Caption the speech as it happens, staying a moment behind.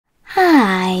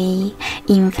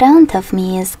In front of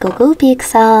me is Google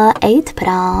Pixel 8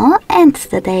 Pro, and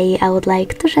today I would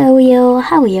like to show you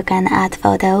how you can add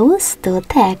photos to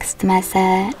text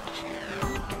message.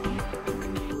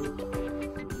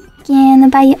 Begin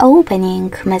by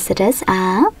opening Messages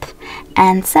app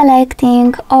and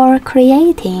selecting or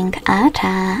creating a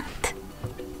chat.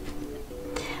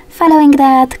 Following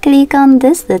that, click on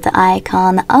this little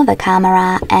icon of a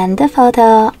camera and the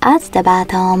photo at the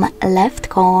bottom left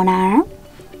corner.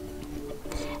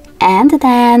 And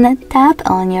then tap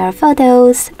on your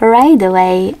photos right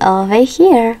away over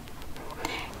here.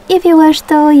 If you wish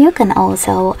to, you can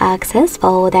also access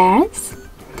folders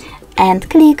and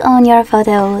click on your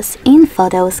photos in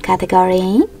Photos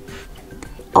category,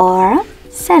 or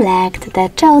select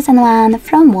the chosen one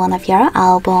from one of your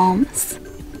albums.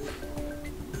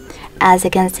 As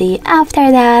you can see,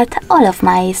 after that, all of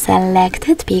my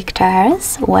selected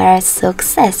pictures were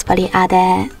successfully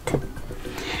added.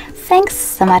 Thanks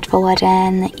so much for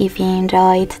watching. If you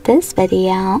enjoyed this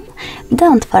video,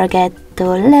 don't forget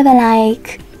to leave a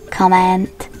like,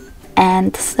 comment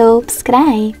and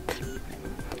subscribe.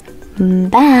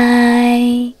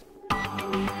 Bye!